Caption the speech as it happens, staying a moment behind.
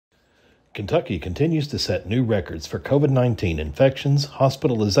Kentucky continues to set new records for COVID-19 infections,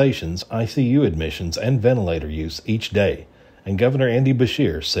 hospitalizations, ICU admissions, and ventilator use each day, and Governor Andy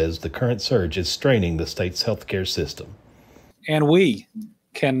Beshear says the current surge is straining the state's healthcare system. And we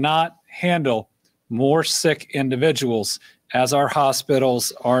cannot handle more sick individuals as our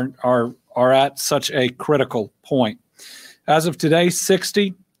hospitals are at such a critical point. As of today,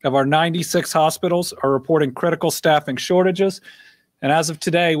 60 of our 96 hospitals are reporting critical staffing shortages. And as of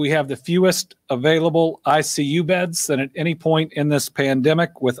today, we have the fewest available ICU beds than at any point in this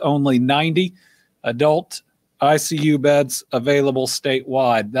pandemic, with only 90 adult ICU beds available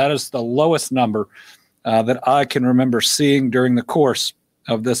statewide. That is the lowest number that I can remember seeing during the course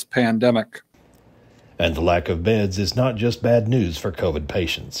of this pandemic. And the lack of beds is not just bad news for COVID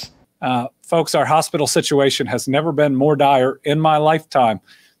patients. Folks, our hospital situation has never been more dire in my lifetime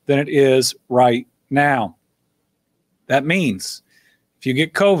than it is right now. That means if you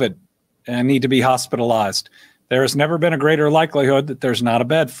get COVID and need to be hospitalized, there has never been a greater likelihood that there's not a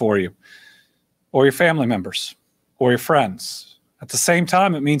bed for you or your family members or your friends. At the same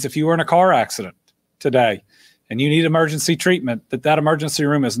time, it means if you were in a car accident today and you need emergency treatment, that emergency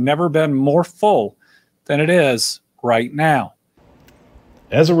room has never been more full than it is right now.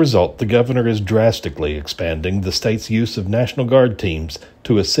 As a result, the governor is drastically expanding the state's use of National Guard teams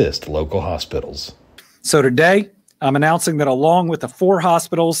to assist local hospitals. So today, I'm announcing that along with the 4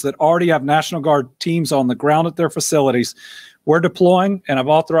 hospitals that already have National Guard teams on the ground at their facilities, we're deploying, and I've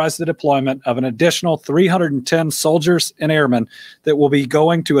authorized the deployment of an additional 310 soldiers and airmen that will be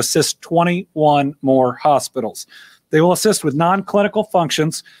going to assist 21 more hospitals. They will assist with non-clinical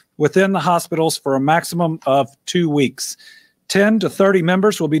functions within the hospitals for a maximum of 2 weeks. 10 to 30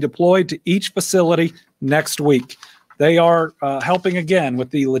 members will be deployed to each facility next week. They are helping again with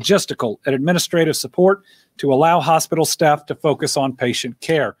the logistical and administrative support to allow hospital staff to focus on patient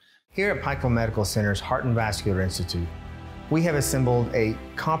care. Here at Pikeville Medical Center's Heart and Vascular Institute, we have assembled a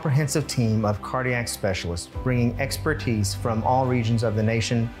comprehensive team of cardiac specialists bringing expertise from all regions of the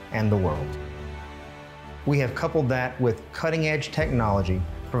nation and the world. We have coupled that with cutting-edge technology,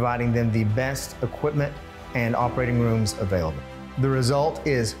 providing them the best equipment and operating rooms available. The result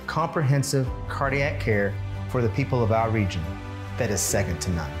is comprehensive cardiac care for the people of our region that is second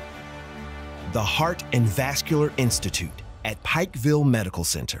to none. The Heart and Vascular Institute at Pikeville Medical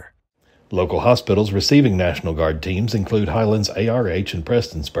Center. Local hospitals receiving National Guard teams include Highlands ARH in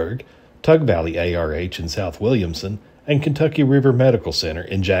Prestonsburg, Tug Valley ARH in South Williamson, and Kentucky River Medical Center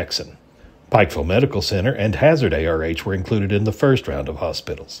in Jackson. Pikeville Medical Center and Hazard ARH were included in the first round of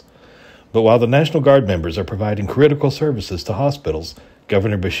hospitals. But while the National Guard members are providing critical services to hospitals,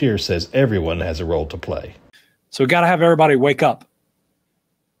 Governor Beshear says everyone has a role to play. So we've got to have everybody wake up.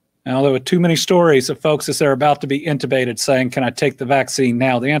 Now, there were too many stories of folks as they're about to be intubated saying, can I take the vaccine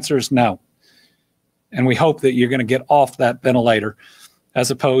now? The answer is no. And we hope that you're going to get off that ventilator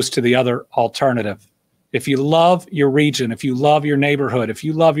as opposed to the other alternative. If you love your region, if you love your neighborhood, if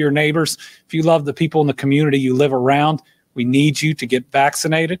you love your neighbors, if you love the people in the community you live around, we need you to get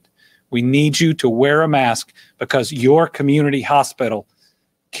vaccinated. We need you to wear a mask because your community hospital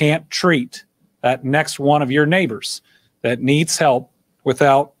can't treat that next one of your neighbors that needs help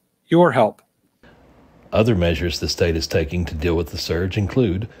without your help. Other measures the state is taking to deal with the surge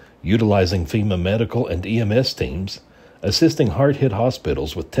include utilizing FEMA medical and EMS teams, assisting hard-hit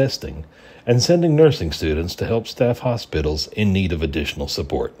hospitals with testing, and sending nursing students to help staff hospitals in need of additional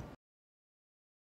support.